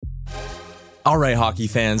All right, hockey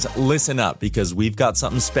fans, listen up because we've got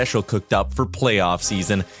something special cooked up for playoff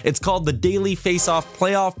season. It's called the Daily Faceoff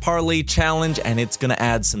Playoff Parlay Challenge, and it's going to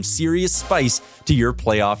add some serious spice to your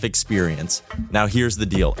playoff experience. Now, here's the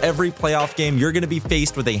deal. Every playoff game, you're going to be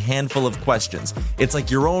faced with a handful of questions. It's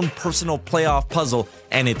like your own personal playoff puzzle,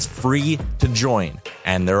 and it's free to join.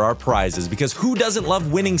 And there are prizes, because who doesn't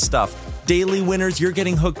love winning stuff? Daily winners, you're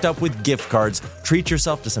getting hooked up with gift cards. Treat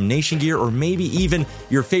yourself to some Nation gear or maybe even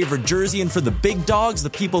your favorite jersey. And for the big dogs, the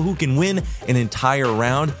people who can win an entire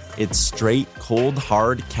round, it's straight, cold,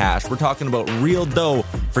 hard cash. We're talking about real dough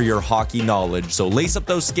for your hockey knowledge. So lace up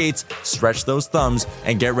those skates, stretch those thumbs,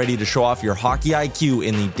 and get ready to show off your hockey IQ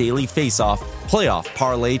in the Daily Faceoff Playoff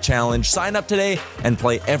Parlay Challenge. Sign up today and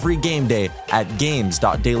play every game day at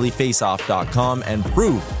games.dailyfaceoff.com and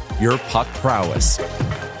prove your puck prowess.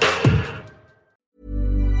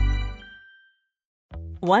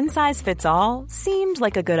 One size fits all seemed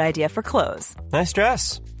like a good idea for clothes. Nice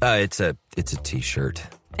dress. It's a t-shirt.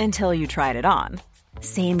 Until you tried it on.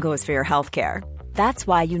 Same goes for your healthcare. That's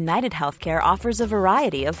why United Healthcare offers a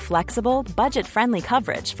variety of flexible, budget-friendly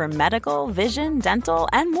coverage for medical, vision, dental,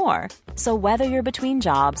 and more. So whether you're between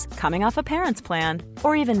jobs, coming off a parent's plan,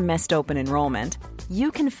 or even missed open enrollment,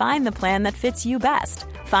 you can find the plan that fits you best.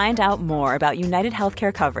 Find out more about United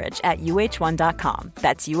Healthcare coverage at uh1.com.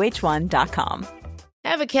 That's uh1.com.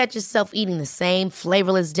 Ever catch yourself eating the same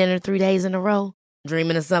flavorless dinner 3 days in a row?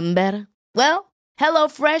 Dreaming of something better? Well,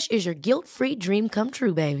 HelloFresh is your guilt-free dream come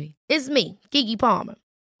true, baby. It's me, Keke Palmer.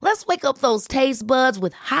 Let's wake up those taste buds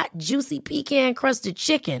with hot, juicy pecan-crusted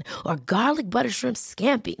chicken or garlic butter shrimp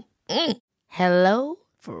scampi. Hello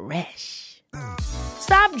Fresh.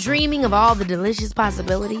 Stop dreaming of all the delicious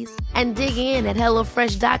possibilities and dig in at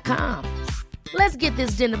HelloFresh.com. Let's get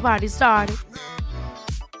this dinner party started.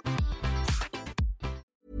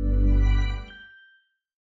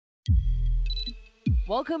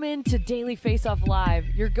 Welcome into Daily Faceoff Live,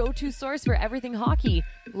 your go-to source for everything hockey.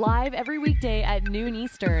 Live every weekday at noon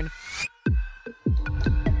Eastern.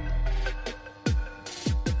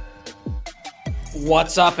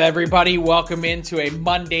 What's up, everybody? Welcome into a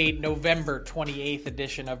Monday, November 28th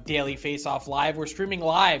edition of Daily Faceoff Live. We're streaming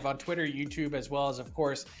live on Twitter, YouTube, as well as, of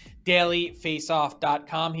course,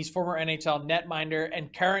 dailyfaceoff.com. He's former NHL netminder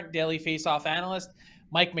and current Daily Faceoff analyst,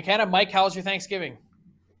 Mike McKenna. Mike, how was your Thanksgiving?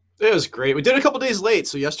 It was great. We did it a couple days late.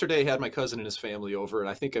 So yesterday I had my cousin and his family over, and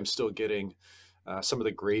I think I'm still getting some of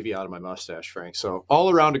the gravy out of my mustache, Frank. So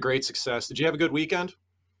all around a great success. Did you have a good weekend?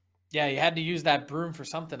 Yeah, you had to use that broom for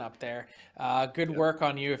something up there. Good work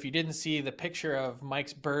on you. If you didn't see the picture of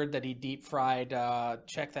Mike's bird that he deep fried,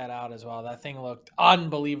 check that out as well. That thing looked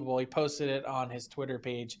unbelievable. He posted it on his Twitter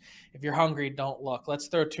page. If you're hungry, don't look. Let's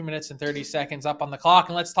throw 2 minutes and 30 seconds up on the clock,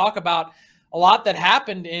 and let's talk about a lot that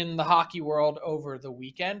happened in the hockey world over the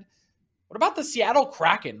weekend. What about the Seattle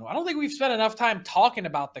Kraken? I don't think we've spent enough time talking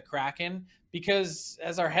about the Kraken because,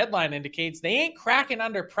 as our headline indicates, they ain't cracking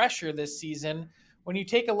under pressure this season when you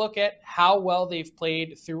take a look at how well they've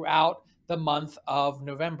played throughout the month of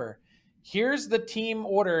November. Here's the team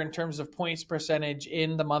order in terms of points percentage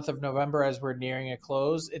in the month of November as we're nearing a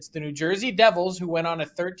close. It's the New Jersey Devils, who went on a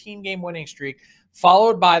 13-game winning streak,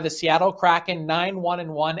 followed by the Seattle Kraken,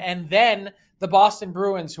 9-1-1, and then the Boston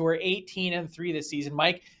Bruins, who are 18-3 this season.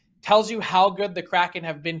 Mike, tells you how good the Kraken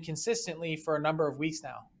have been consistently for a number of weeks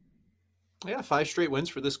now. Yeah, 5 straight wins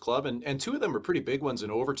for this club, and 2 of them are pretty big ones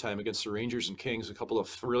in overtime against the Rangers and Kings, a couple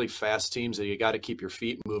of really fast teams that you got to keep your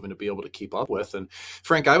feet moving to be able to keep up with. And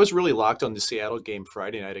Frank, I was really locked on the Seattle game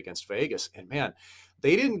Friday night against Vegas, and man,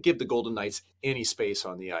 they didn't give the Golden Knights any space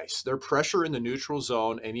on the ice. Their pressure in the neutral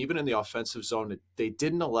zone and even in the offensive zone, they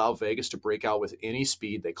didn't allow Vegas to break out with any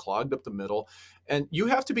speed. They clogged up the middle, and you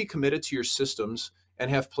have to be committed to your systems and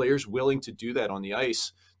have players willing to do that on the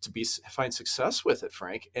ice to find success with it,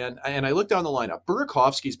 Frank. And I look down the lineup.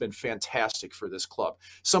 Burakovsky's been fantastic for this club.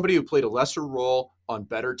 Somebody who played a lesser role on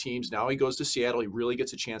better teams. Now he goes to Seattle. He really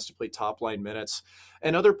gets a chance to play top-line minutes.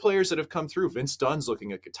 And other players that have come through. Vince Dunn's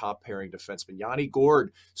looking like a top-pairing defenseman. Yanni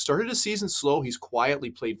Gourde started a season slow. He's quietly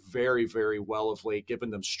played very, very well of late, giving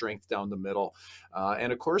them strength down the middle.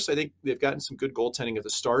 And, of course, I think they've gotten some good goaltending at the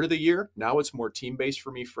start of the year. Now it's more team-based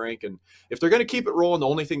for me, Frank. And if they're going to keep it rolling, the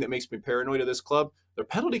only thing that makes me paranoid of this club, their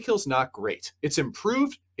penalty kill's not great. It's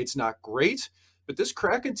improved. It's not great. But this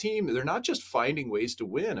Kraken team, they're not just finding ways to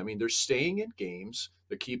win. I mean, they're staying in games.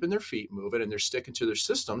 They're keeping their feet moving, and they're sticking to their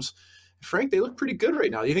systems. Frank, they look pretty good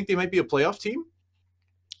right now. Do you think they might be a playoff team?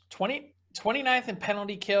 29th in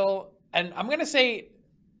penalty kill. And I'm going to say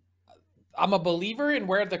I'm a believer in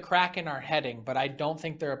where the Kraken are heading, but I don't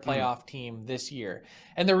think they're a playoff team this year.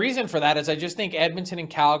 And the reason for that is I just think Edmonton and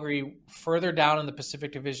Calgary, further down in the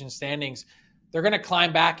Pacific Division standings, they're going to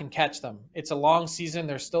climb back and catch them. It's a long season.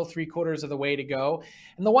 There's still 3/4 of the way to go.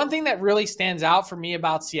 And the one thing that really stands out for me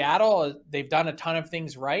about Seattle, they've done a ton of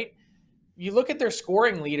things right. You look at their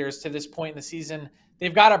scoring leaders to this point in the season,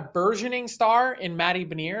 they've got a burgeoning star in Matty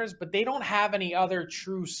Beniers, but they don't have any other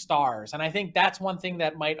true stars. And I think that's one thing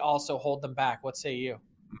that might also hold them back. What say you?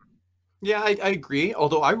 Yeah, I agree.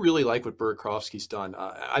 Although I really like what Burakovsky's done.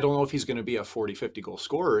 I don't know if he's going to be a 40, 50 goal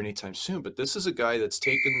scorer anytime soon, but this is a guy that's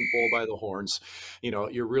taken the bull by the horns.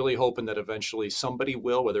 You're really hoping that eventually somebody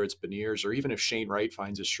will, whether it's Beniers or even if Shane Wright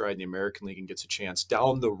finds his stride in the American League and gets a chance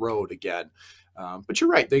down the road again. But you're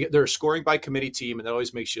right. They're a scoring by committee team, and that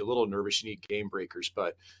always makes you a little nervous. You need game breakers,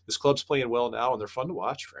 but this club's playing well now, and they're fun to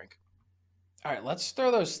watch, Frank. All right, let's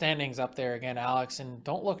throw those standings up there again, Alex. And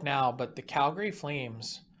don't look now, but the Calgary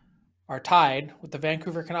Flames are tied with the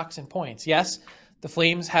Vancouver Canucks in points. Yes, the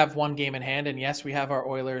Flames have one game in hand, and yes, we have our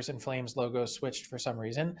Oilers and Flames logos switched for some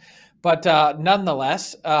reason. But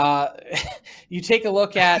nonetheless, you take a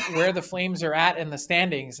look at where the Flames are at in the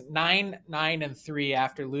standings, 9-9-3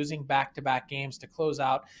 after losing back-to-back games to close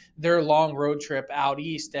out their long road trip out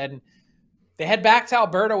east. And they head back to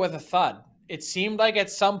Alberta with a thud. It seemed like at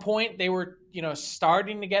some point they were,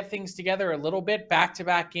 starting to get things together a little bit,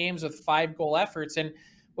 back-to-back games with 5-goal efforts. And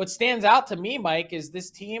what stands out to me, Mike, is this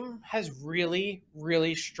team has really,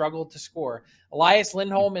 really struggled to score. Elias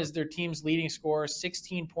Lindholm is their team's leading scorer,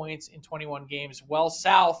 16 points in 21 games, well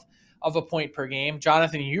south of a point per game.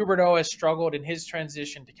 Jonathan Huberdeau has struggled in his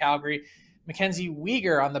transition to Calgary. Mackenzie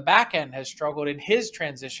Weegar on the back end has struggled in his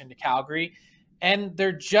transition to Calgary. And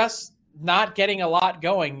they're just not getting a lot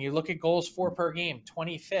going. You look at goals for per game,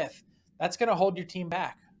 25th. That's going to hold your team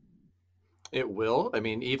back. It will. I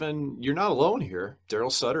mean, even you're not alone here.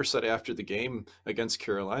 Daryl Sutter said after the game against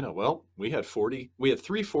Carolina, well, we had 3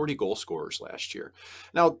 40 goal scorers last year.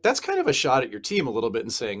 Now, that's kind of a shot at your team a little bit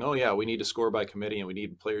and saying, oh, yeah, we need to score by committee and we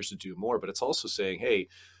need players to do more. But it's also saying, hey,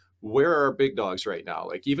 where are our big dogs right now?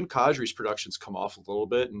 Like even Kadri's production's come off a little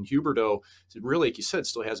bit, and Huberdeau, really, like you said,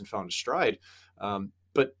 still hasn't found a stride.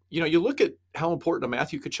 But, you look at how important a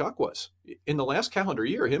Matthew Tkachuk was. In the last calendar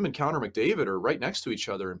year, him and Connor McDavid are right next to each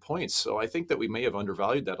other in points. So I think that we may have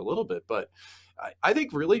undervalued that a little bit. But I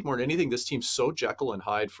think really more than anything, this team's so Jekyll and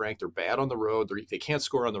Hyde, Frank. They're bad on the road. They can't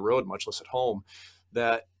score on the road, much less at home,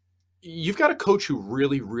 that you've got a coach who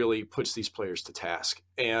really, really puts these players to task.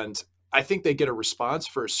 And I think they get a response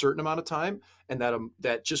for a certain amount of time, and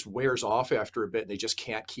that just wears off after a bit, and they just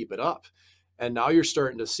can't keep it up. And now you're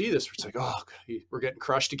starting to see this. Where it's like, oh, we're getting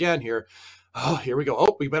crushed again here. Oh, here we go.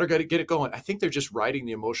 Oh, we better get it going. I think they're just riding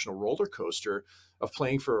the emotional roller coaster of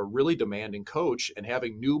playing for a really demanding coach and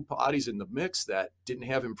having new bodies in the mix that didn't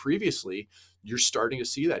have him previously. You're starting to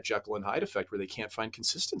see that Jekyll and Hyde effect where they can't find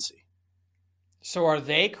consistency. So are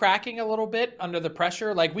they cracking a little bit under the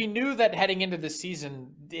pressure? Like we knew that heading into the season,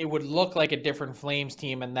 it would look like a different Flames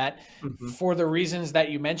team, and that for the reasons that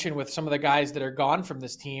you mentioned with some of the guys that are gone from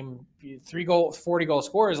this team, 40 goal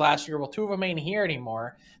scorers last year. Well, 2 of them ain't here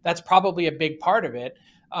anymore. That's probably a big part of it.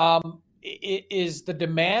 Is the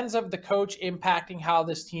demands of the coach impacting how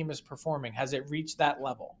this team is performing? Has it reached that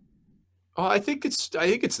level? I think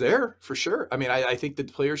it's there for sure. I mean, I think the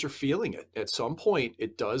players are feeling it. At some point,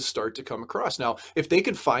 it does start to come across. Now, if they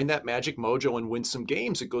can find that magic mojo and win some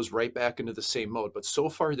games, it goes right back into the same mode. But so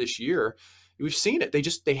far this year, we've seen it.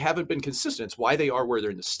 They haven't been consistent. It's why they are where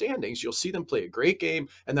they're in the standings. You'll see them play a great game,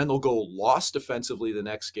 and then they'll go lost defensively the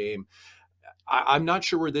next game. I'm not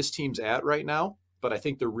sure where this team's at right now, but I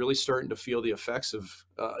think they're really starting to feel the effects of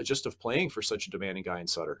playing for such a demanding guy in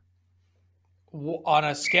Sutter. On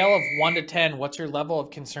a scale of 1 to 10, what's your level of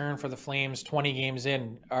concern for the Flames 20 games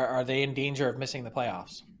in? Are they in danger of missing the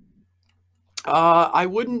playoffs? I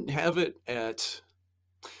wouldn't have it at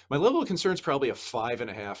my level of concern is probably a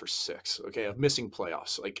 5.5 or 6. Okay, of missing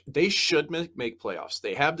playoffs. Like they should make playoffs.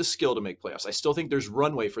 They have the skill to make playoffs. I still think there's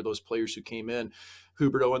runway for those players who came in,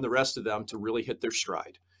 Huberdeau and the rest of them, to really hit their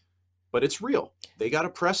stride. But it's real. They got to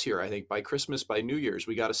press here. I think by Christmas, by New Year's,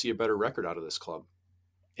 we got to see a better record out of this club.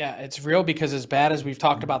 Yeah, it's real because as bad as we've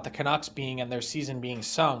talked about the Canucks being and their season being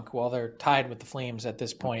sunk, well, they're tied with the Flames at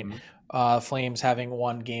this point. Flames having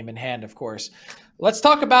one game in hand, of course. Let's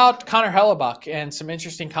talk about Connor Hellebuck and some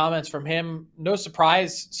interesting comments from him. No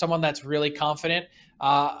surprise, someone that's really confident.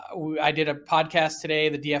 I did a podcast today,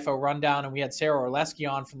 the DFO Rundown, and we had Sarah Orlesky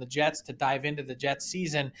on from the Jets to dive into the Jets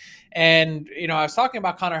season. And, I was talking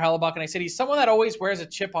about Connor Hellebuck, and I said he's someone that always wears a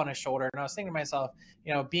chip on his shoulder. And I was thinking to myself,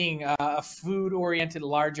 being a food-oriented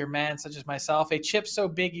larger man such as myself, a chip so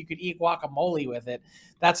big you could eat guacamole with it.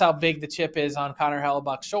 That's how big the chip is on Connor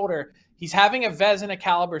Hellebuck's shoulder. he's having a Vezina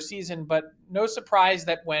caliber season, but no surprise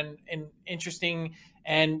that when an interesting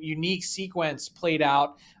and unique sequence played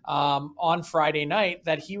out on Friday night,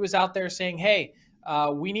 that he was out there saying, hey,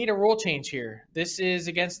 we need a rule change here. This is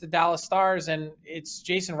against the Dallas Stars, and it's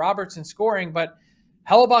Jason Robertson scoring, but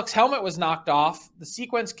Hellebuck's helmet was knocked off. The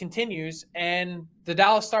sequence continues, and the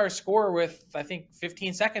Dallas Stars score with, I think,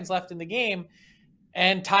 15 seconds left in the game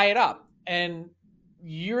and tie it up. And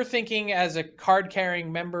you're thinking, as a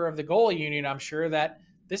card-carrying member of the goalie union, I'm sure, that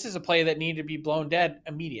this is a play that needed to be blown dead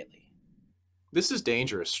immediately. This is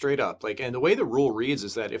dangerous, straight up. And the way the rule reads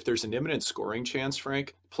is that if there's an imminent scoring chance,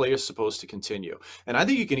 Frank, play is supposed to continue. And I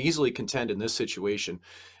think you can easily contend in this situation.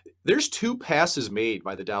 There's 2 passes made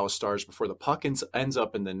by the Dallas Stars before the puck ends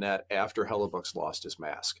up in the net after Hellebuck's lost his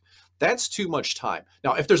mask. That's too much time.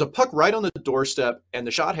 Now, if there's a puck right on the doorstep and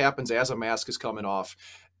the shot happens as a mask is coming off,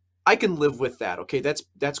 I can live with that. Okay,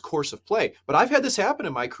 that's course of play. But I've had this happen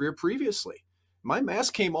in my career previously. My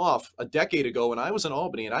mask came off a decade ago when I was in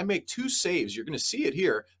Albany, and I make 2 saves. You're going to see it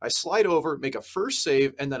here. I slide over, make a first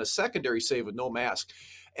save, and then a secondary save with no mask.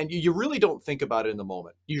 And you really don't think about it in the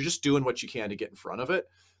moment. You're just doing what you can to get in front of it.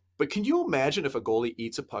 But can you imagine if a goalie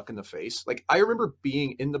eats a puck in the face? I remember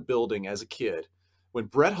being in the building as a kid when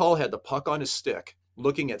Brett Hull had the puck on his stick,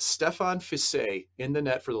 looking at Stefan Fiset in the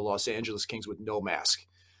net for the Los Angeles Kings with no mask.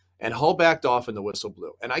 And Hull backed off and the whistle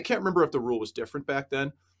blew. And I can't remember if the rule was different back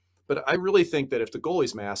then. But I really think that if the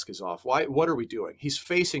goalie's mask is off, what are we doing? He's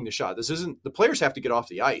facing the shot. The players have to get off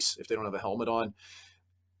the ice if they don't have a helmet on.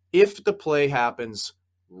 If the play happens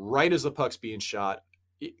right as the puck's being shot,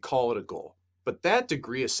 call it a goal. But that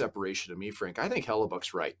degree of separation to me, Frank, I think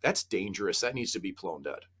Hellebuck's right. That's dangerous. That needs to be blown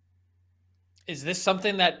dead. Is this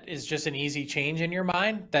something that is just an easy change in your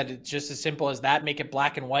mind? That it's just as simple as that? Make it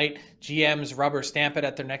black and white, GMs rubber stamp it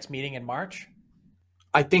at their next meeting in March?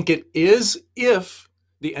 I think it is if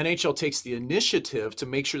the NHL takes the initiative to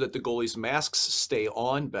make sure that the goalies' masks stay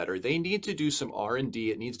on better. They need to do some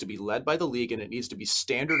R&D. It needs to be led by the league, and it needs to be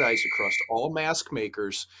standardized across all mask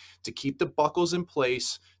makers to keep the buckles in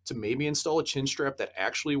place, to maybe install a chin strap that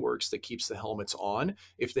actually works, that keeps the helmets on.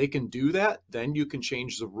 If they can do that, then you can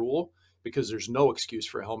change the rule, because there's no excuse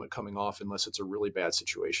for a helmet coming off unless it's a really bad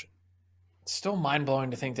situation. It's still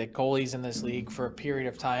mind-blowing to think that goalies in this league for a period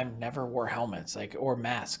of time never wore helmets or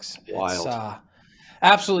masks. Wild. It's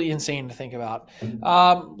absolutely insane to think about.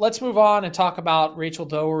 Let's move on and talk about Rachel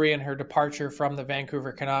Doerrie and her departure from the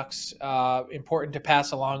Vancouver Canucks. Important to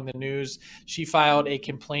pass along the news. She filed a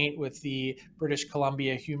complaint with the British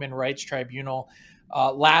Columbia Human Rights Tribunal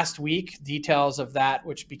last week. Details of that,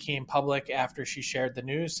 which became public after she shared the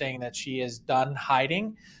news, saying that she is done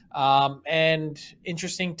hiding. And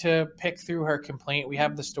interesting to pick through her complaint. We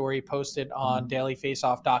have the story posted on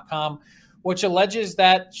dailyfaceoff.com, which alleges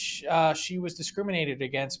that she was discriminated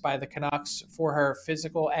against by the Canucks for her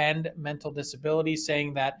physical and mental disability,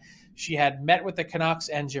 saying that she had met with the Canucks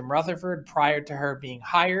and Jim Rutherford prior to her being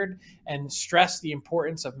hired and stressed the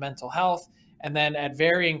importance of mental health. And then at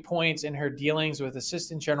varying points in her dealings with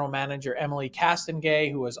assistant general manager Emily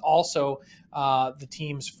Castengay, who was also the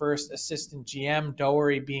team's first assistant GM,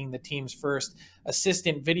 Doerrie being the team's first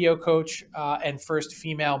assistant video coach and first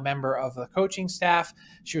female member of the coaching staff.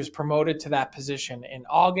 She was promoted to that position in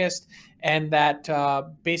August. And that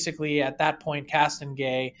basically at that point,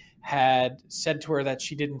 Castengay had said to her that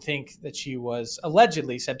she didn't think that she was,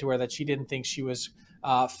 allegedly said to her that she didn't think she was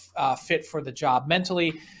fit for the job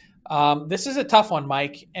mentally. This is a tough one,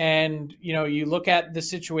 Mike. And, you look at the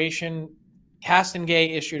situation.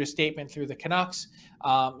 Castengay issued a statement through the Canucks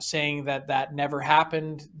saying that never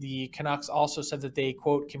happened. The Canucks also said that they,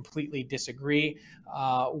 quote, completely disagree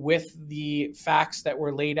with the facts that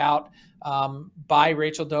were laid out by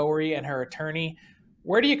Rachel Doerrie and her attorney.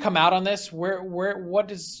 Where do you come out on this?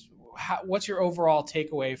 What's your overall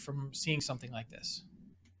takeaway from seeing something like this?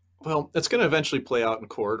 Well, it's going to eventually play out in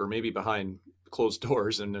court, or maybe behind closed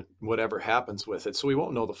doors, and whatever happens with it. So we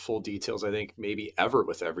won't know the full details, I think, maybe ever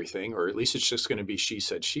with everything, or at least it's just going to be she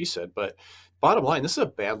said. But bottom line, this is a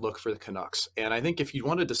bad look for the Canucks. And I think if you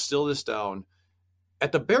want to distill this down,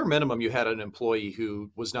 at the bare minimum, you had an employee who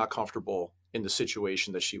was not comfortable in the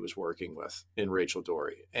situation that she was working with in Rachel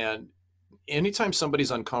Doerrie. And anytime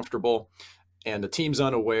somebody's uncomfortable and the team's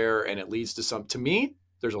unaware and it leads to me,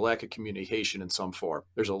 there's a lack of communication in some form.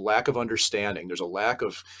 There's a lack of understanding. There's a lack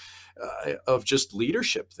of just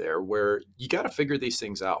leadership there, where you got to figure these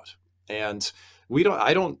things out. And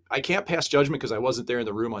I can't pass judgment because I wasn't there in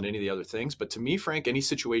the room on any of the other things. But to me, Frank, any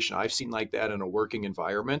situation I've seen like that in a working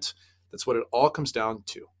environment, that's what it all comes down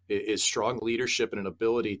to. is strong leadership and an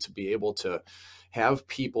ability to be able to have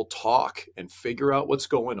people talk and figure out what's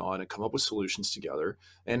going on and come up with solutions together.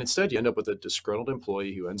 And instead you end up with a disgruntled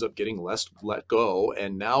employee who ends up getting let go.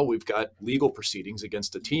 And now we've got legal proceedings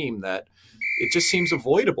against a team that it just seems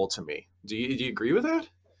avoidable to me. Do you agree with that?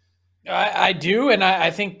 I do. And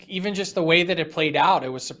I think even just the way that it played out, it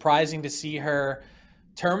was surprising to see her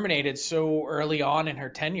terminated so early on in her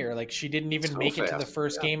tenure. Like, she didn't even make it to the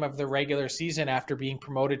first game of the regular season after being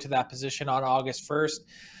promoted to that position on August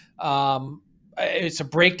 1st. It's a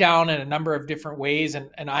breakdown in a number of different ways,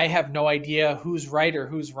 and I have no idea who's right or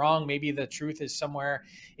who's wrong. Maybe the truth is somewhere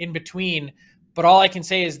in between. But all I can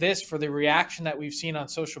say is this: for the reaction that we've seen on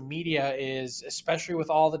social media, is especially with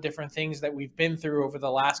all the different things that we've been through over the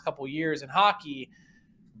last couple of years in hockey,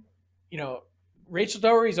 Rachel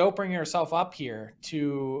Doerry's opening herself up here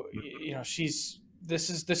to,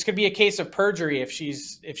 this could be a case of perjury if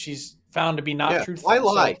she's found to be not truthful. Why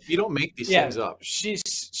lie? You don't make these things up. She's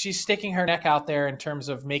sticking her neck out there in terms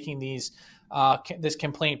of making these this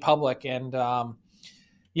complaint public, and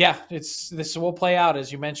this will play out,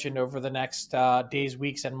 as you mentioned, over the next days,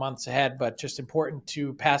 weeks, and months ahead. But just important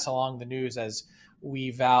to pass along the news, as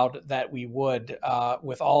we vowed that we would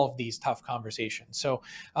with all of these tough conversations. So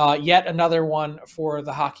yet another one for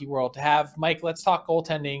the hockey world to have. Mike, let's talk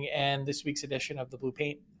goaltending and this week's edition of the Blue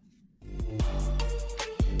Paint.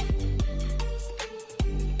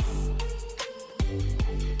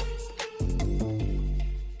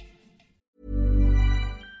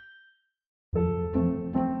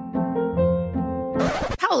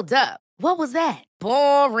 Hold up. What was that?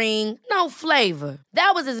 Boring. No flavor.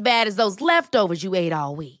 That was as bad as those leftovers you ate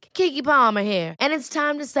all week. Keke Palmer here, and it's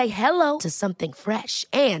time to say hello to something fresh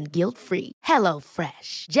and guilt-free. Hello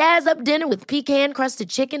Fresh. Jazz up dinner with pecan-crusted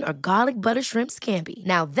chicken or garlic butter shrimp scampi.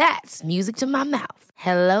 Now that's music to my mouth.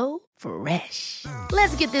 Hello Fresh.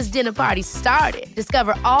 Let's get this dinner party started.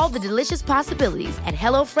 Discover all the delicious possibilities at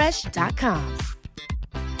hellofresh.com.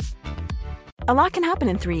 A lot can happen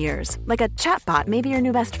in 3 years, like a chatbot may be your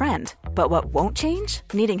new best friend. But what won't change?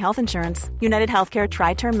 Needing health insurance. United Healthcare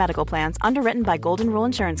Tri-Term Medical Plans, underwritten by Golden Rule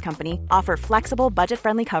Insurance Company, offer flexible,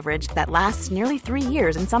 budget-friendly coverage that lasts nearly 3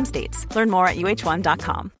 years in some states. Learn more at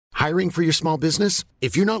uh1.com. Hiring for your small business?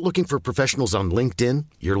 If you're not looking for professionals on LinkedIn,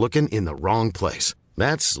 you're looking in the wrong place.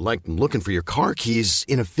 That's like looking for your car keys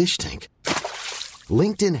in a fish tank.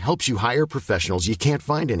 LinkedIn helps you hire professionals you can't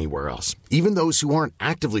find anywhere else, even those who aren't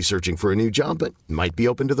actively searching for a new job but might be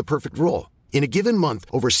open to the perfect role. In a given month,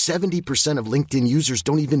 over 70% of LinkedIn users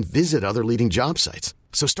don't even visit other leading job sites.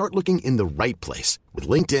 So start looking in the right place. With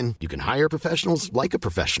LinkedIn, you can hire professionals like a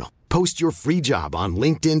professional. Post your free job on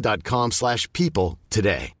linkedin.com/people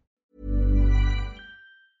today.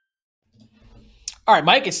 All right,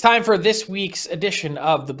 Mike, it's time for this week's edition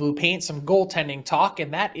of the Blue Paint, some goaltending talk,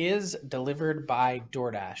 and that is delivered by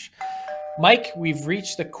DoorDash. Mike, we've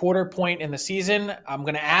reached the quarter point in the season. I'm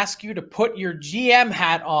going to ask you to put your GM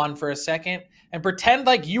hat on for a second and pretend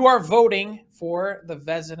like you are voting for the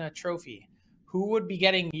Vezina Trophy. Who would be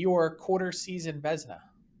getting your quarter season Vezina?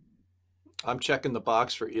 I'm checking the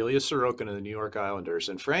box for Ilya Sorokin of the New York Islanders.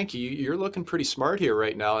 And Frankie, you're looking pretty smart here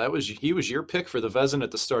right now. He was your pick for the Vezina at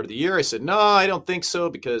the start of the year. I said, no, I don't think so,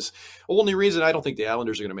 because only reason I don't think the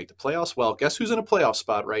Islanders are going to make the playoffs. Well, guess who's in a playoff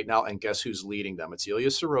spot right now, and guess who's leading them? It's Ilya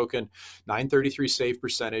Sorokin, .933 save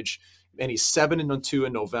percentage. And he's 7-2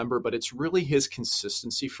 in November, but it's really his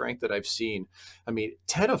consistency, Frank, that I've seen. I mean,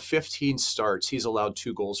 10 of 15 starts, he's allowed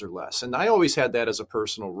 2 goals or less. And I always had that as a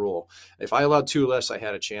personal rule. If I allowed 2 less, I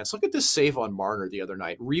had a chance. Look at this save on Marner the other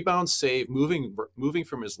night. Rebound save, moving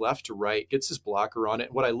from his left to right, gets his blocker on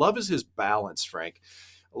it. What I love is his balance, Frank.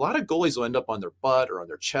 A lot of goalies will end up on their butt or on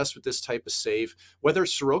their chest with this type of save. Whether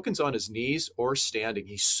Sorokin's on his knees or standing,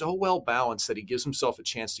 he's so well balanced that he gives himself a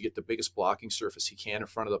chance to get the biggest blocking surface he can in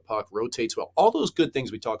front of the puck, rotates well. All those good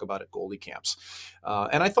things we talk about at goalie camps.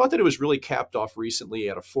 And I thought that it was really capped off recently. He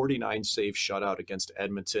had a 49 save shutout against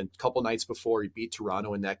Edmonton. A couple nights before, he beat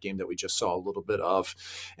Toronto in that game that we just saw a little bit of.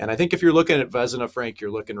 And I think if you're looking at Vezina, Frank, you're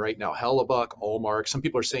looking right now, Hellebuck, Ullmark. Some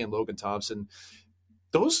people are saying Logan Thompson.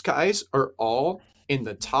 Those guys are all in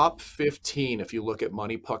the top 15, if you look at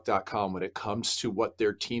moneypuck.com, when it comes to what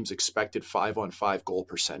their team's expected 5-on-5 goal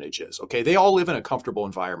percentage is. Okay, they all live in a comfortable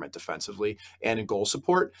environment defensively and in goal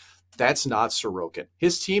support. That's not Sorokin.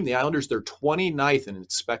 His team, the Islanders, they're 29th in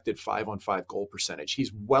expected 5-on-5 goal percentage.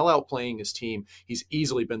 He's well outplaying his team. He's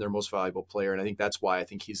easily been their most valuable player, and I think that's why I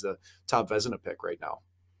think he's the top Vezina pick right now.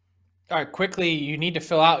 All right, quickly, you need to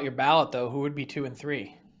fill out your ballot, though. Who would be 2 and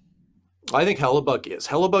 3? I think Hellebuck is.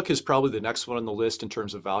 Hellebuck is probably the next one on the list in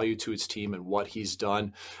terms of value to his team and what he's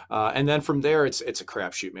done. And then from there, it's a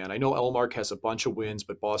crapshoot, man. I know Elmark has a bunch of wins,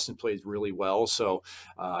 but Boston plays really well. So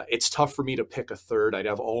it's tough for me to pick a third. I'd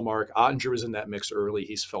have Allmark. Ottinger was in that mix early.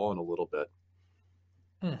 He's fallen a little bit.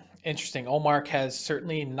 Interesting. Allmark has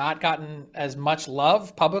certainly not gotten as much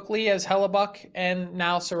love publicly as Hellebuck and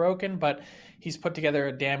now Sorokin, but he's put together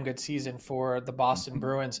a damn good season for the Boston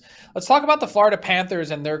Bruins. Let's talk about the Florida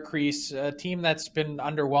Panthers and their crease, a team that's been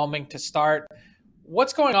underwhelming to start.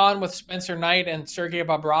 What's going on with Spencer Knight and Sergei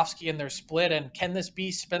Bobrovsky and their split, and can this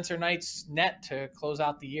be Spencer Knight's net to close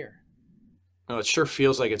out the year? Well, it sure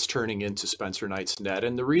feels like it's turning into Spencer Knight's net,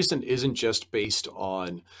 and the reason isn't just based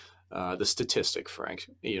on the statistic, Frank.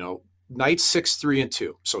 Knight's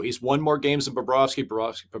 6-3-2, so he's won more games than Bobrovsky.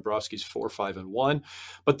 Bobrovsky's 4-5-1,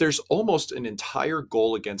 but there's almost an entire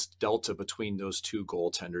goal against delta between those two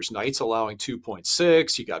goaltenders. Knight's allowing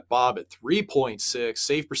 2.6. You got Bob at 3.6.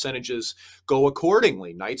 Save percentages go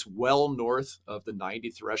accordingly. Knight's well north of the 90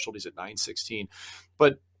 threshold. He's at 916.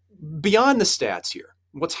 But beyond the stats here,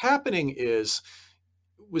 what's happening is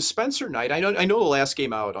with Spencer Knight, I know the last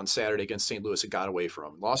game out on Saturday against St. Louis, it got away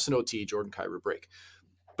from him. Lost an OT, Jordan Kyrou break.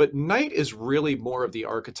 But Knight is really more of the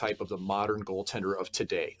archetype of the modern goaltender of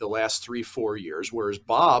today, the last 3-4 years. Whereas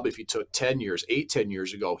Bob, if you took 10 years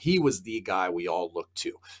ago, he was the guy we all looked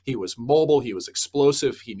to. He was mobile. He was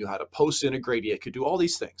explosive. He knew how to post integrate. He could do all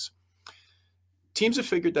these things. Teams have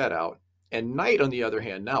figured that out. And Knight, on the other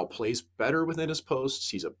hand, now plays better within his posts.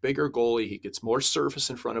 He's a bigger goalie. He gets more surface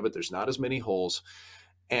in front of it. There's not as many holes.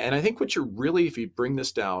 And I think what you're really, if you bring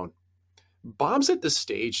this down, Bob's at the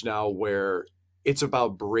stage now where it's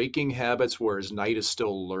about breaking habits, whereas Knight is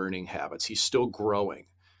still learning habits. He's still growing.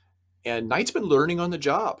 And Knight's been learning on the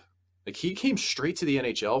job. Like, he came straight to the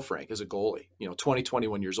NHL, Frank, as a goalie, 20,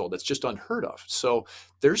 21 years old. That's just unheard of. So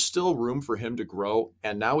there's still room for him to grow.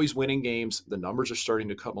 And now he's winning games. The numbers are starting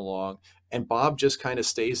to come along. And Bob just kind of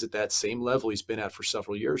stays at that same level he's been at for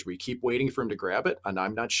several years. We keep waiting for him to grab it. And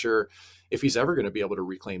I'm not sure if he's ever going to be able to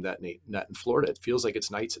reclaim that net in Florida. It feels like it's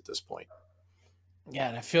Knight's at this point. Yeah,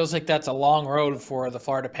 and it feels like that's a long road for the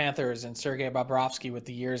Florida Panthers and Sergei Bobrovsky with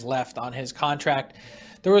the years left on his contract.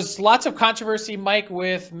 There was lots of controversy, Mike,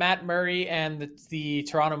 with Matt Murray and the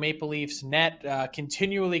Toronto Maple Leafs net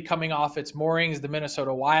continually coming off its moorings. The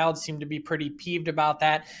Minnesota Wild seemed to be pretty peeved about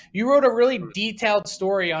that. You wrote a really detailed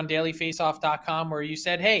story on dailyfaceoff.com where you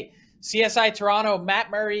said, hey, CSI Toronto,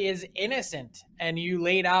 Matt Murray is innocent. And you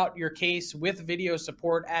laid out your case with video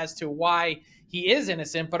support as to why he is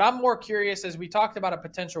innocent. But I'm more curious, as we talked about a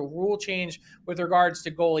potential rule change with regards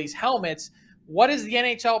to goalies' helmets, what is the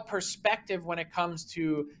NHL perspective when it comes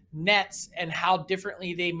to nets and how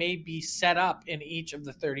differently they may be set up in each of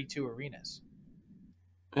the 32 arenas?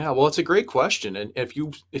 Yeah, well, it's a great question. And if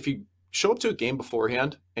you show up to a game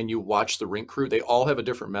beforehand and you watch the rink crew, they all have a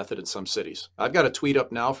different method in some cities. I've got a tweet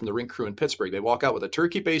up now from the rink crew in Pittsburgh. They walk out with a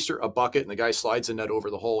turkey baster, a bucket, and the guy slides the net over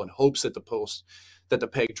the hole and hopes that the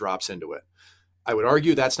peg drops into it. I would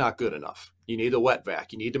argue that's not good enough. You need a wet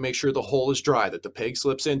vac. You need to make sure the hole is dry, that the peg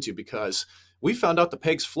slips into, because we found out the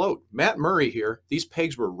pegs float. Matt Murray here, these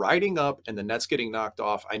pegs were riding up and the net's getting knocked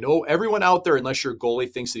off. I know everyone out there, unless your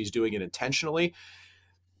goalie thinks that he's doing it intentionally,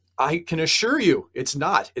 I can assure you it's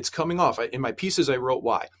not. It's coming off. In my pieces, I wrote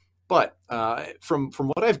why. But from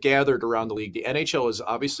what I've gathered around the league, the NHL is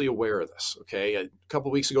obviously aware of this. Okay, a couple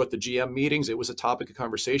of weeks ago at the GM meetings, it was a topic of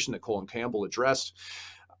conversation that Colin Campbell addressed.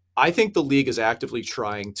 I think the league is actively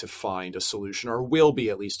trying to find a solution, or will be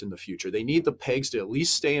at least in the future. They need the pegs to at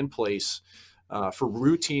least stay in place for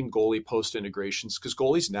routine goalie post integrations, because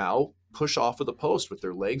goalies now push off of the post with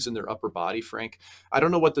their legs and their upper body, Frank. I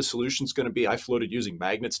don't know what the solution is going to be. I floated using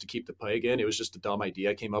magnets to keep the peg in. It was just a dumb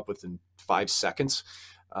idea I came up with in 5 seconds.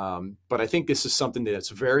 But I think this is something that's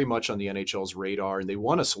very much on the NHL's radar, and they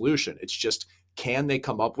want a solution. It's just, can they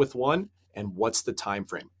come up with one, and what's the time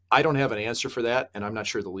frame? I don't have an answer for that, and I'm not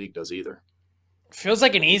sure the league does either. Feels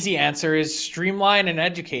like an easy answer is streamline and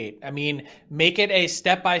educate. I mean, make it a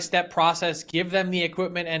step-by-step process. Give them the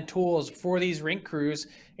equipment and tools for these rink crews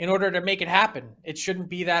in order to make it happen. It shouldn't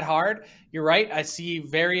be that hard. You're right. I see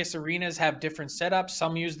various arenas have different setups.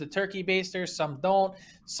 Some use the turkey baster, some don't.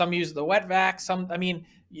 Some use the wet vac.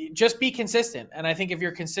 Just be consistent. And I think if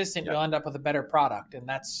you're consistent, you'll end up with a better product. And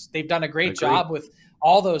they've done a great job with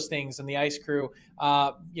all those things in the ice crew,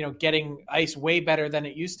 getting ice way better than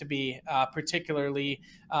it used to be, particularly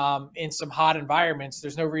in some hot environments.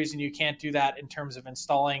 There's no reason you can't do that in terms of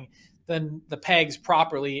installing the pegs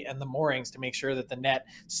properly and the moorings to make sure that the net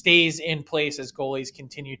stays in place as goalies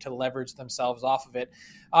continue to leverage themselves off of it.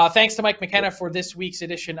 Thanks to Mike McKenna for this week's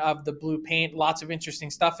edition of the Blue Paint. Lots of interesting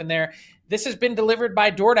stuff in there. This has been delivered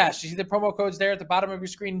by DoorDash. You see the promo codes there at the bottom of your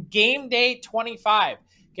screen. Game Day 25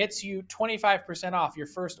 gets you 25% off your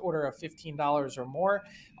first order of $15 or more.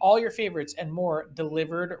 All your favorites and more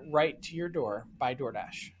delivered right to your door by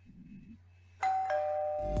DoorDash.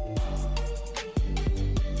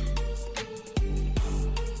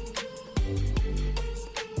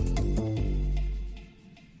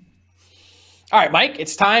 All right, Mike,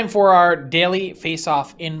 it's time for our daily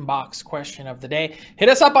face-off inbox question of the day. Hit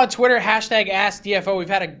us up on Twitter, #AskDFO. We've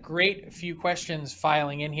had a great few questions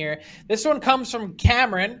filing in here. This one comes from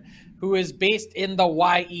Cameron, who is based in the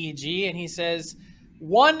YEG, and he says,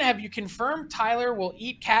 1, have you confirmed Tyler will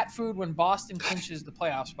eat cat food when Boston clinches the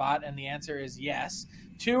playoff spot? And the answer is yes.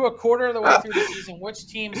 2, a quarter of the way through the season, which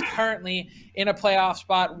teams currently in a playoff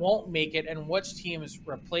spot won't make it and which teams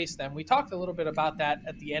replace them? We talked a little bit about that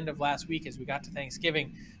at the end of last week as we got to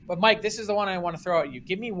Thanksgiving. But, Mike, this is the one I want to throw at you.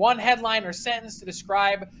 Give me one headline or sentence to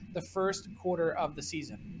describe the first quarter of the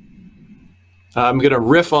season. I'm going to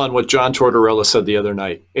riff on what John Tortorella said the other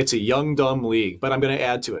night. It's a young, dumb league, but I'm going to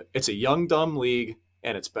add to it. It's a young, dumb league,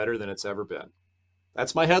 and it's better than it's ever been.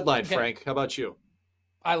 That's my headline, okay. Frank. How about you?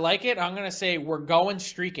 I like it. I'm going to say we're going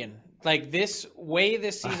streaking. Like this way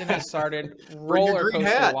this season has started, roller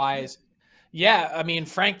coaster wise. Yeah, I mean,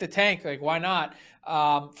 Frank the Tank, like why not?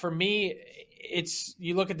 For me, it's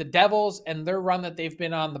you look at the Devils and their run that they've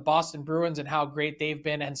been on, the Boston Bruins and how great they've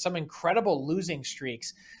been, and some incredible losing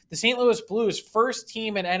streaks. The St. Louis Blues, first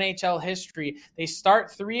team in NHL history. They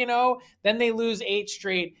start 3-0, then they lose 8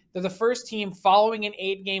 straight. They're the first team following an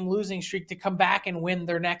 8-game losing streak to come back and win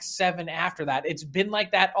their next 7 after that. It's been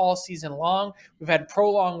like that all season long. We've had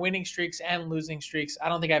prolonged winning streaks and losing streaks. I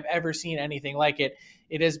don't think I've ever seen anything like it.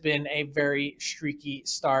 It has been a very streaky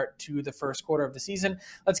start to the first quarter of the season.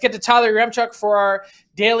 Let's get to Tyler Remchuk for our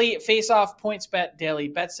daily face-off points bet daily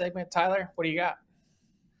bet segment. Tyler, what do you got?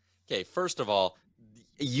 Okay, first of all,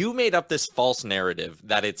 you made up this false narrative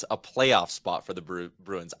that it's a playoff spot for the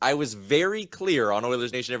Bruins. I was very clear on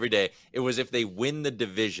Oilers Nation every day. It was if they win the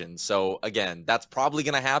division. So, again, that's probably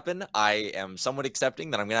going to happen. I am somewhat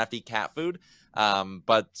accepting that I'm going to have to eat cat food.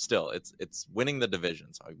 But still, it's winning the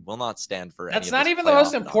division. So I will not stand for That's not even the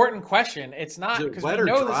most important question. It's not because we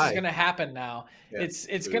know this is going to happen now. Yeah,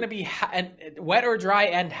 it's going to be wet or dry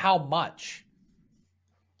and how much?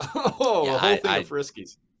 Oh, yeah, a whole thing of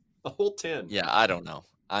Friskies. A whole 10. Yeah, I don't know.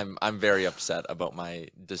 I'm very upset about my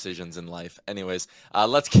decisions in life. Anyways,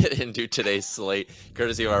 let's get into today's slate,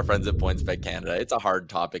 courtesy of our friends at PointsBet Canada. It's a hard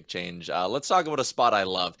topic change. Let's talk about a spot I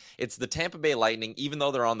love. It's the Tampa Bay Lightning, even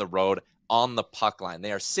though they're on the road, on the puck line.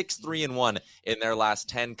 They are 6-3-1 in their last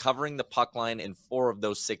 10, covering the puck line in 4 of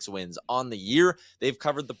those 6 wins. On the year, they've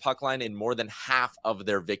covered the puck line in more than half of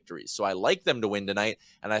their victories. So I like them to win tonight,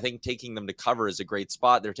 and I think taking them to cover is a great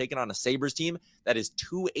spot. They're taking on a Sabres team that is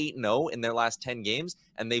 2-8-0 in their last 10 games,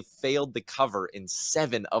 and they've failed to cover in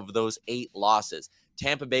 7 of those 8 losses.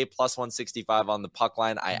 Tampa Bay plus 165 on the puck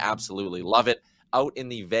line. I absolutely love it. Out in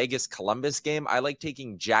the Vegas-Columbus game, I like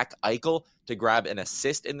taking Jack Eichel to grab an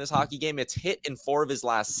assist in this hockey game. It's hit in 4 of his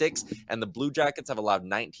last 6, and the Blue Jackets have allowed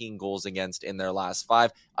 19 goals against in their last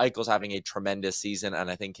 5. Eichel's having a tremendous season,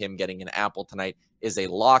 and I think him getting an apple tonight is a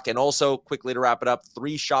lock. And also, quickly to wrap it up,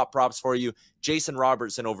 3 shot props for you. Jason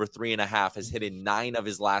Robertson over 3.5 has hit in 9 of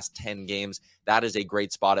his last 10 games. That is a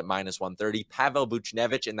great spot at minus 130. Pavel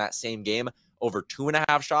Buchnevich in that same game over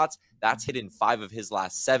 2.5 shots. That's hit in 5 of his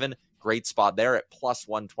last 7. Great spot there at plus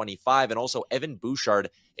 125. And also Evan Bouchard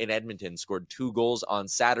in Edmonton scored 2 goals on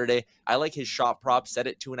Saturday. I like his shot prop set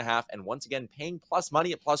at 2.5. And once again, paying plus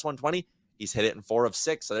money at plus 120. He's hit it in 4 of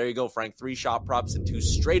 6. So there you go, Frank. 3 shot props and 2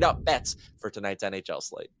 straight up bets for tonight's NHL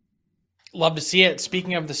slate. Love to see it.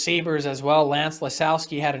 Speaking of the Sabres as well, Lance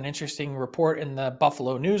Lasowski had an interesting report in the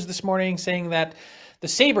Buffalo News this morning saying that the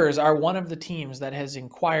Sabres are one of the teams that has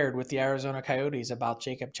inquired with the Arizona Coyotes about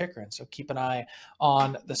Jacob Chychrun. So keep an eye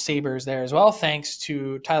on the Sabres there as well. Thanks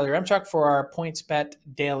to Tyler Remchuk for our Points Bet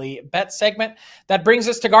Daily Bet segment. That brings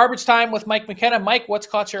us to garbage time with Mike McKenna. Mike, what's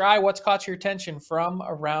caught your eye? What's caught your attention from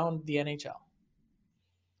around the NHL?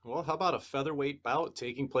 Well, how about a featherweight bout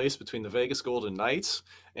taking place between the Vegas Golden Knights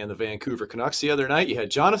and the Vancouver Canucks the other night? You had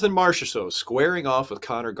Jonathan Marchessault squaring off with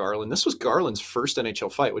Connor Garland. This was Garland's first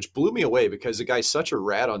NHL fight, which blew me away because the guy's such a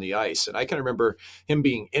rat on the ice. And I can remember him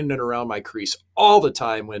being in and around my crease all the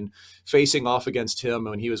time when facing off against him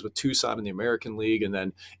when he was with Tucson in the American League and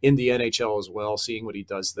then in the NHL as well, seeing what he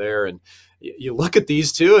does there. And you look at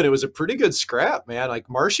these two, and it was a pretty good scrap, man. Like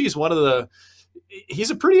Marshy's one of the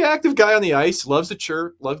he's a pretty active guy on the ice, loves to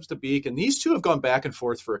chirp, loves to beak. And these two have gone back and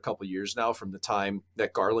forth for a couple of years now from the time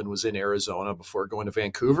that Garland was in Arizona before going to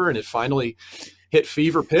Vancouver. And it finally hit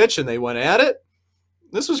fever pitch and they went at it.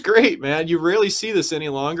 This was great, man. You rarely see this any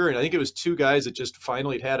longer. And I think it was two guys that just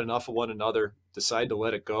finally had enough of one another, decide to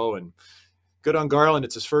let it go. And good on Garland.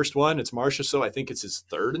 It's his first one. It's Marcia. So I think it's his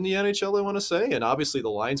third in the NHL, I want to say. And obviously the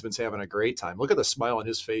linesman's having a great time. Look at the smile on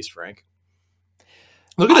his face, Frank.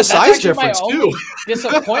 Look at the size difference, too.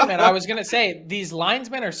 Disappointment. I was going to say, these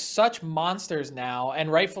linesmen are such monsters now,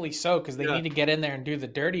 and rightfully so, because they need to get in there and do the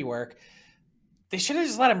dirty work. They should have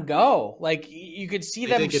just let him go. Like, you could see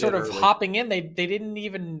them sort of hopping in. They didn't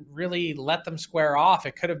even really let them square off.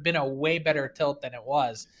 It could have been a way better tilt than it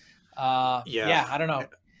was. I don't know.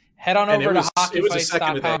 Head on over to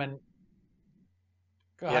hockeyfights.com and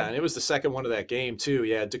go ahead. Yeah, and it was the second one of that game, too.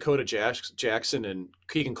 Yeah, Dakota Jackson and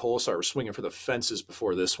Keegan Kolesar were swinging for the fences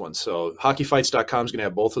before this one. So hockeyfights.com is going to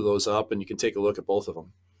have both of those up, and you can take a look at both of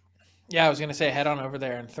them. Yeah, I was going to say head on over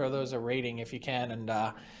there and throw those a rating if you can.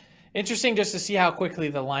 And interesting just to see how quickly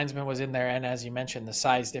the linesman was in there. And as you mentioned, the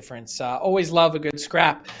size difference. Always love a good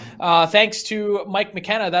scrap. Thanks to Mike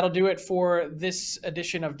McKenna. That'll do it for this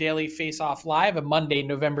edition of Daily Faceoff Live, a Monday,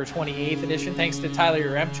 November 28th edition. Thanks to Tyler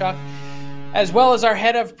Yaremchuk, as well as our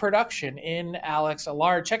head of production in Alex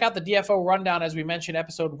Allard. Check out the DFO rundown, as we mentioned,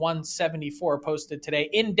 episode 174 posted today.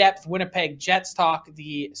 In-depth Winnipeg Jets talk,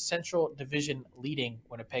 the Central Division leading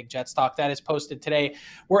Winnipeg Jets talk. That is posted today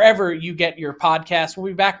wherever you get your podcast. We'll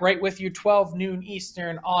be back right with you 12 noon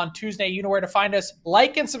Eastern on Tuesday. You know where to find us.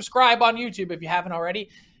 Like and subscribe on YouTube if you haven't already.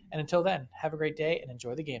 And until then, have a great day and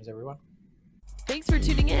enjoy the games, everyone. Thanks for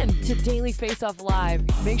tuning in to Daily Faceoff Live.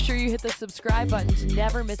 Make sure you hit the subscribe button to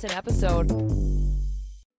never miss an episode.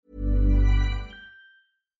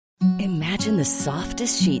 Imagine the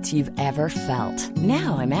softest sheets you've ever felt.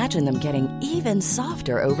 Now imagine them getting even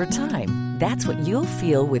softer over time. That's what you'll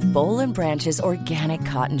feel with Boll & Branch's organic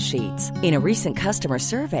cotton sheets. In a recent customer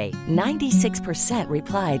survey, 96%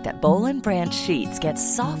 replied that Boll & Branch sheets get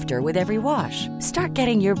softer with every wash. Start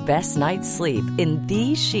getting your best night's sleep in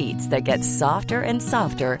these sheets that get softer and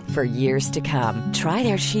softer for years to come. Try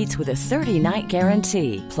their sheets with a 30-night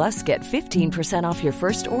guarantee. Plus, get 15% off your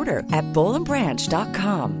first order at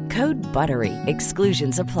bollandbranch.com. Code BUTTERY.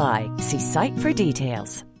 Exclusions apply. See site for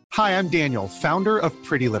details. Hi, I'm Daniel, founder of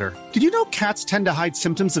Pretty Litter. Did you know cats tend to hide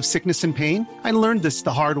symptoms of sickness and pain? I learned this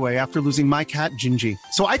the hard way after losing my cat, Gingy.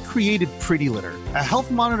 So I created Pretty Litter, a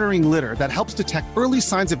health monitoring litter that helps detect early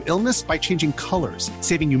signs of illness by changing colors,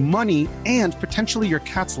 saving you money and potentially your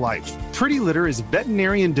cat's life. Pretty Litter is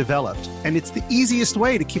veterinarian developed, and it's the easiest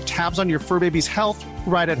way to keep tabs on your fur baby's health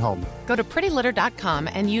right at home. Go to prettylitter.com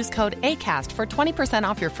and use code ACAST for 20%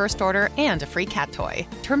 off your first order and a free cat toy.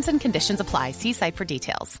 Terms and conditions apply. See site for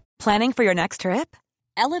details. Planning for your next trip?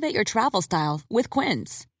 Elevate your travel style with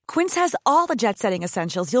Quince. Quince has all the jet-setting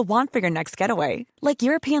essentials you'll want for your next getaway, like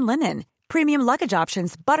European linen, premium luggage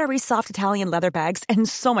options, buttery soft Italian leather bags, and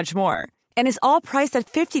so much more. And is all priced at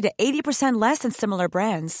 50 to 80% less than similar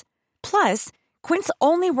brands. Plus, Quince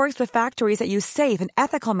only works with factories that use safe and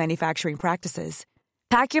ethical manufacturing practices.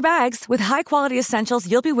 Pack your bags with high-quality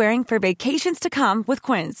essentials you'll be wearing for vacations to come with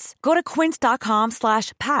Quince. Go to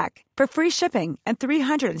quince.com/pack for free shipping and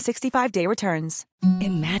 365-day returns.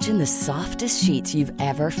 Imagine the softest sheets you've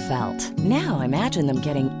ever felt. Now imagine them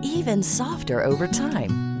getting even softer over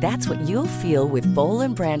time. That's what you'll feel with Boll &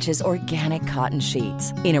 Branch's organic cotton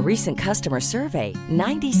sheets. In a recent customer survey,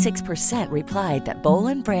 96% replied that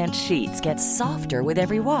Boll & Branch sheets get softer with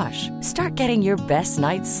every wash. Start getting your best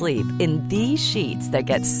night's sleep in these sheets that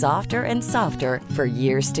get softer and softer for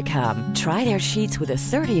years to come. Try their sheets with a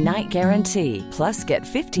 30-night guarantee. Plus, get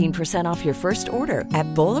 15% off your first order at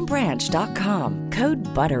bollandbranch.com. Code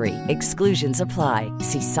BUTTERY. Exclusions apply.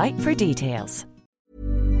 See site for details.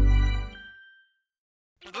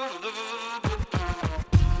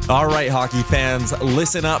 All right, hockey fans,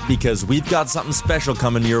 listen up because we've got something special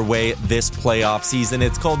coming your way this playoff season.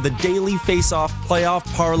 It's called the Daily Faceoff Playoff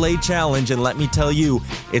Parlay Challenge, and let me tell you,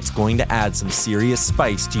 it's going to add some serious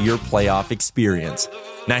spice to your playoff experience.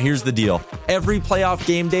 Now, here's the deal. Every playoff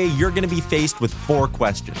game day, you're going to be faced with 4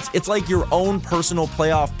 questions. It's like your own personal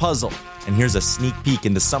playoff puzzle. And here's a sneak peek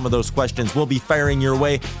into some of those questions we'll be firing your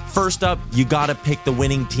way. First up, you got to pick the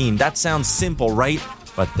winning team. That sounds simple, right?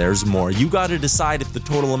 But there's more. You got to decide if the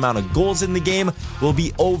total amount of goals in the game will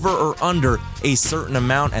be over or under a certain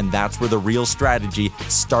amount, and that's where the real strategy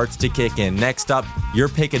starts to kick in. Next up, you're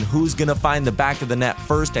picking who's going to find the back of the net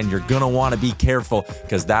first, and you're going to want to be careful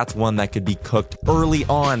because that's one that could be cooked early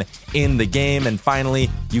on in the game. And finally,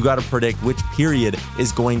 you got to predict which period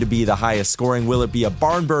is going to be the highest scoring. Will it be a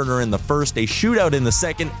barn burner in the first, a shootout in the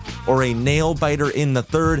second, or a nail biter in the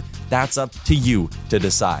third? That's up to you to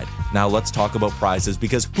decide. Now let's talk about prizes,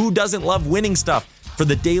 because who doesn't love winning stuff? For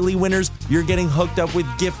the daily winners, you're getting hooked up with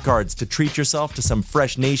gift cards to treat yourself to some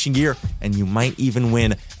fresh Nation gear, and you might even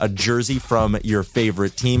win a jersey from your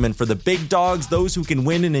favorite team. And for the big dogs, those who can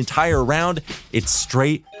win an entire round, it's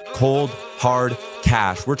straight, cold, hard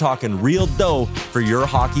cash. We're talking real dough for your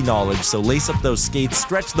hockey knowledge. So lace up those skates,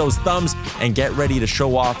 stretch those thumbs, and get ready to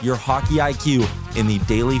show off your hockey IQ in the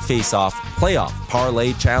Daily Faceoff Playoff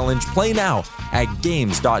Parlay Challenge. Play now at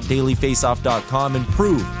games.dailyfaceoff.com and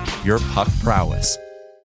prove your puck prowess.